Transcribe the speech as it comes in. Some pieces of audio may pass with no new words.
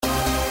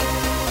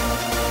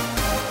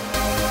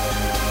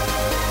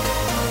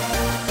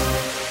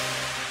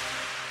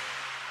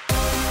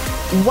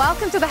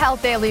Welcome to the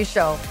Health Daily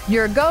Show,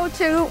 your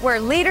go-to where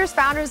leaders,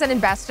 founders, and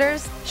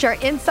investors share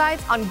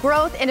insights on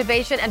growth,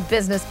 innovation, and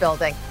business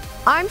building.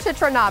 I'm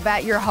Chitra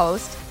Nabat, your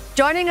host.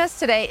 Joining us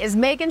today is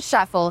Megan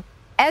Scheffel,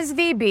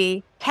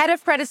 SVP, Head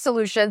of Credit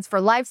Solutions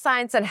for Life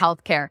Science and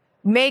Healthcare.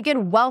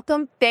 Megan,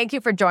 welcome. Thank you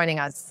for joining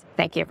us.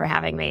 Thank you for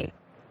having me.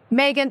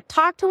 Megan,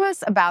 talk to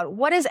us about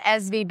what is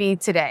SVB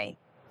today.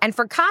 And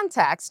for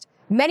context,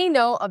 many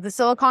know of the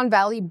Silicon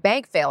Valley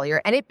Bank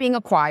failure and it being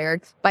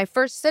acquired by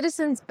First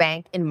Citizens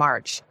Bank in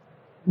March.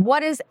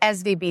 What is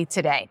SVB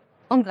today?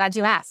 I'm glad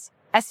you asked.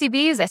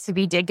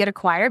 SVB did get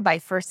acquired by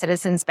First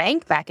Citizens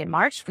Bank back in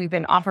March. We've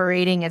been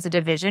operating as a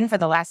division for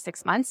the last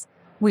 6 months.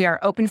 We are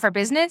open for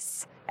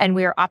business and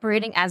we are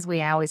operating as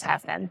we always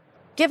have been.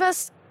 Give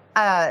us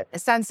a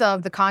sense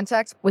of the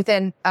context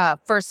within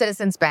First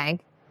Citizens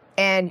Bank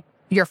and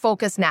your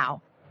focus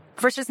now.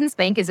 First Citizens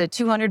Bank is a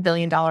 $200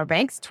 billion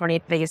bank, it's the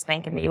 20th biggest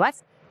bank in the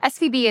U.S.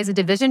 SVB as a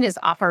division is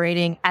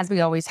operating as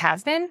we always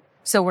have been,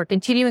 so we're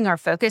continuing our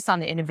focus on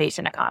the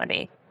innovation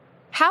economy.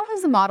 How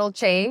has the model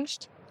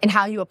changed in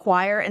how you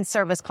acquire and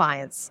service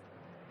clients?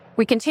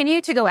 We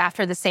continue to go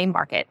after the same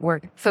market. We're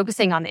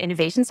focusing on the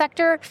innovation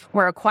sector.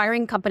 We're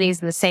acquiring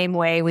companies in the same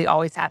way we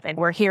always have been.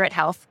 We're here at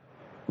Health.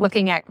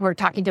 We're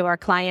talking to our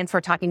clients,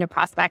 we're talking to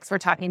prospects, we're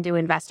talking to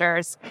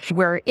investors.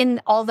 We're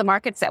in all the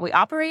markets that we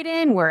operate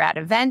in. We're at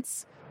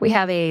events. We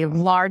have a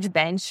large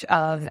bench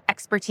of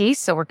expertise,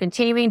 so we're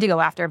continuing to go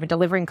after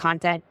delivering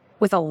content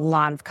with a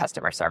lot of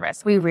customer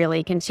service. We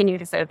really continue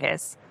to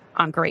focus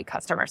on great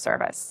customer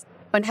service.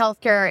 In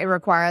healthcare, it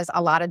requires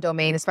a lot of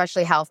domain,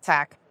 especially health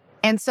tech.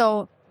 And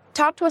so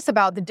talk to us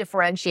about the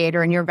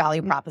differentiator in your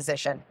value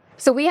proposition.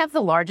 So we have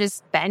the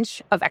largest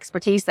bench of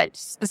expertise that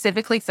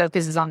specifically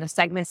focuses on the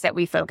segments that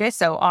we focus.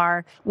 So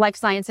our life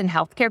science and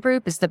healthcare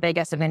group is the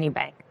biggest of any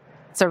bank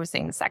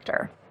servicing the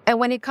sector. And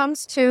when it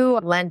comes to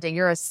lending,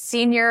 you're a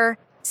senior,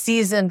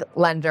 seasoned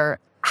lender.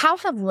 How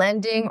have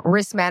lending,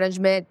 risk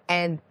management,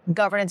 and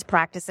governance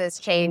practices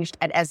changed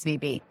at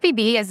SVB?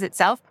 SVB as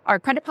itself, our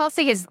credit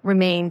policy has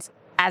remained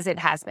as it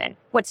has been.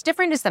 What's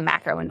different is the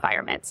macro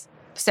environments.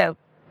 So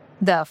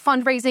the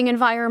fundraising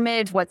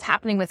environment, what's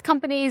happening with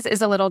companies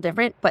is a little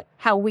different, but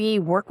how we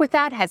work with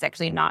that has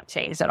actually not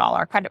changed at all.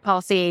 Our credit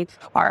policy,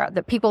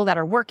 the people that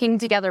are working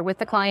together with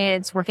the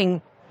clients,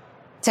 working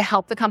to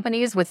help the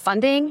companies with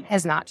funding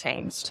has not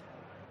changed.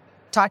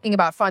 Talking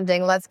about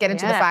funding, let's get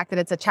into the fact that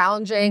it's a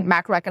challenging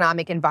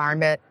macroeconomic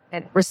environment,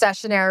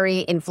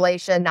 recessionary,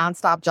 inflation,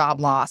 nonstop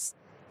job loss.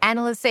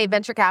 Analysts say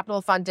venture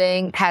capital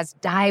funding has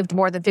dived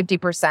more than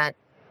 50%.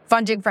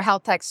 Funding for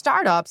health tech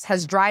startups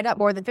has dried up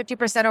more than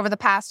 50% over the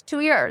past 2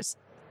 years.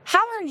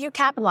 How are you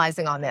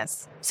capitalizing on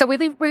this? So we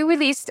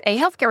released a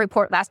healthcare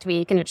report last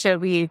week, and it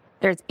showed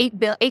there's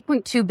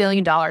 $8.2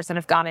 billion that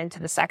have gone into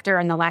the sector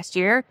in the last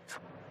year.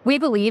 We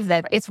believe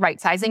that it's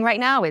right-sizing right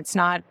now. It's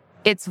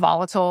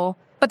volatile,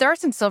 but there are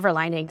some silver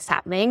linings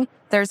happening.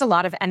 There's a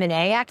lot of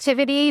M&A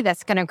activity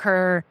that's going to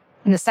occur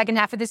in the second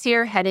half of this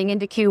year, heading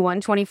into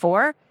Q1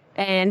 24.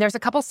 And there's a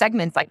couple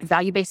segments, like the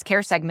value-based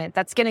care segment,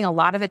 that's getting a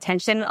lot of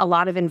attention, a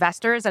lot of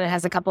investors, and it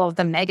has a couple of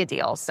the mega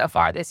deals so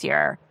far this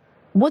year.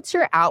 What's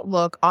your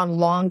outlook on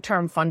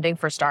long-term funding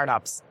for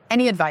startups?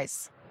 Any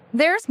advice?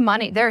 There's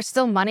money. There's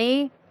still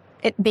money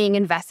being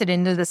invested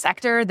into the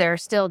sector. There are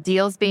still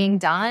deals being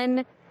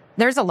done.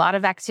 There's a lot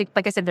of,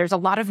 like I said, there's a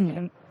lot of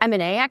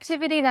M&A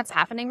activity that's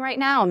happening right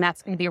now, and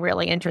that's going to be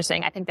really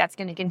interesting. I think that's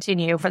going to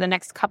continue for the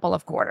next couple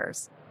of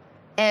quarters.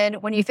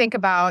 And when you think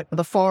about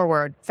the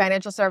forward,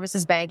 financial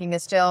services banking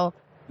is still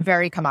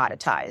very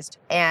commoditized.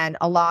 And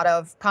a lot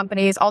of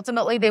companies,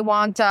 ultimately, they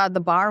want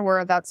the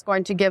borrower that's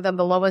going to give them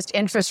the lowest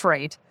interest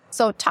rate.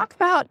 So talk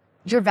about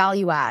your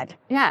value add.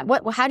 Yeah.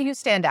 How do you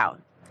stand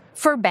out?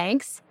 For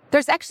banks,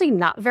 there's actually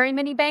not very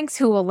many banks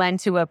who will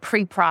lend to a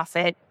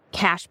pre-profit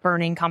cash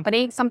burning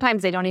company.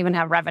 Sometimes they don't even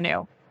have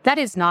revenue.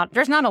 There's not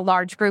a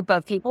large group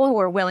of people who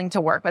are willing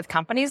to work with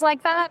companies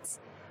like that.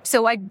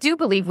 So I do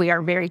believe we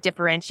are very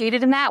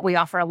differentiated in that. We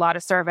offer a lot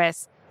of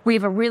service. We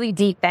have a really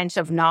deep bench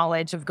of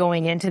knowledge of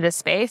going into this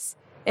space.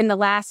 In the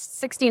last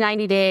 60,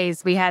 90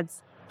 days, we had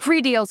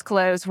 3 deals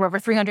closed for over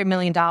 $300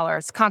 million.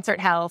 Concert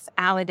Health,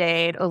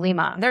 Aledade,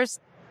 Olema.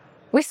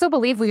 We still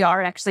believe we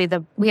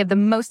have the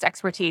most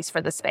expertise for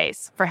the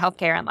space for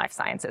healthcare and life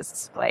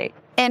sciences.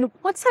 And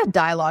what's that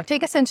dialogue?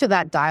 Take us into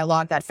that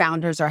dialogue that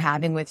founders are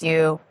having with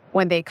you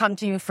when they come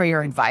to you for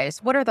your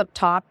advice. What are the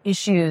top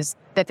issues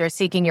that they're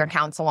seeking your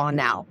counsel on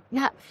now?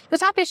 Yeah, the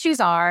top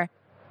issues are,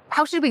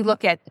 how should we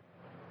look at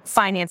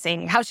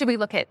financing? How should we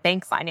look at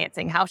bank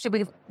financing? What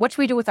should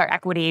we do with our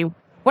equity?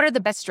 What are the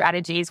best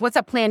strategies? What's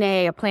a plan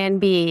A, a plan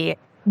B?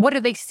 What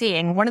are they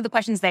seeing? One of the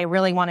questions they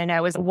really want to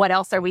know is, what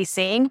else are we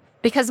seeing?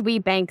 Because we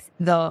bank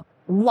the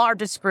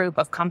largest group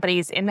of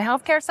companies in the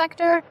healthcare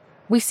sector,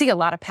 we see a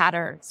lot of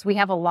patterns. We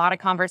have a lot of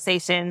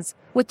conversations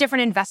with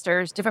different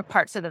investors, different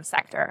parts of the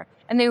sector,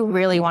 and they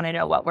really want to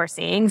know what we're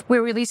seeing. We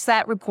released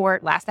that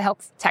report, the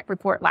health tech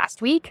report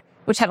last week,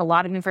 which had a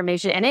lot of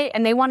information in it,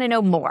 and they want to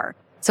know more.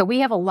 So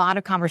we have a lot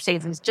of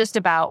conversations just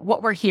about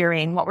what we're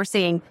hearing, what we're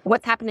seeing,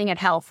 what's happening at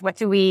health.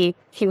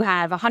 You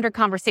have 100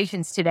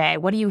 conversations today.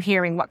 What are you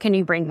hearing? What can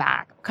you bring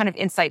back? What kind of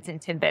insights and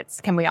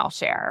tidbits can we all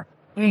share?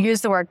 You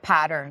use the word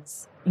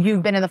patterns.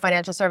 You've been in the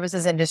financial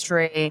services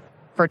industry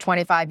for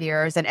 25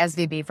 years and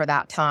SVB for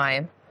that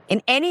time.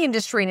 In any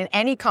industry and in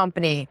any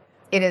company,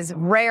 it is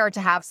rare to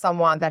have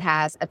someone that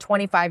has a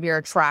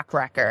 25-year track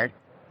record.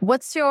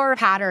 What's your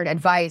pattern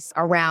advice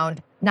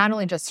around not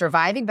only just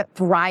surviving, but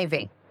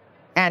thriving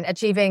and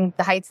achieving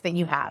the heights that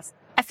you have?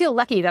 I feel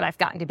lucky that I've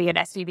gotten to be at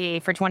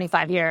SVB for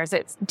 25 years.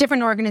 It's a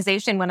different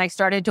organization when I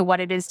started to what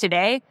it is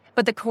today,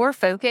 but the core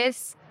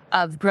focus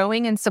of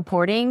growing and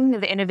supporting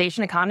the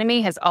innovation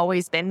economy has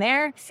always been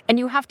there, and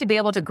you have to be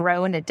able to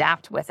grow and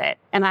adapt with it.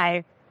 And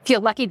I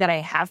feel lucky that I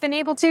have been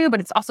able to, but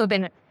it's also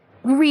been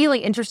really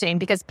interesting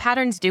because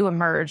patterns do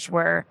emerge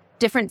where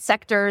different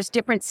sectors,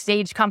 different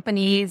stage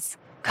companies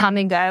come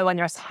and go, and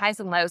there's highs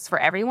and lows for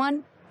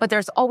everyone, but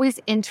there's always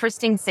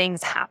interesting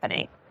things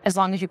happening as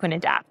long as you can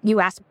adapt. You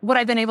asked what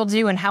I've been able to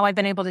do and how I've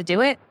been able to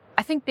do it.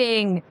 I think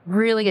being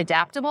really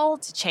adaptable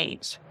to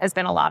change has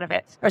been a lot of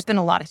it. There's been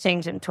a lot of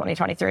change in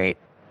 2023.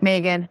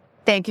 Megan,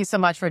 thank you so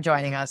much for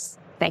joining us.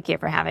 Thank you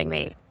for having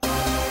me.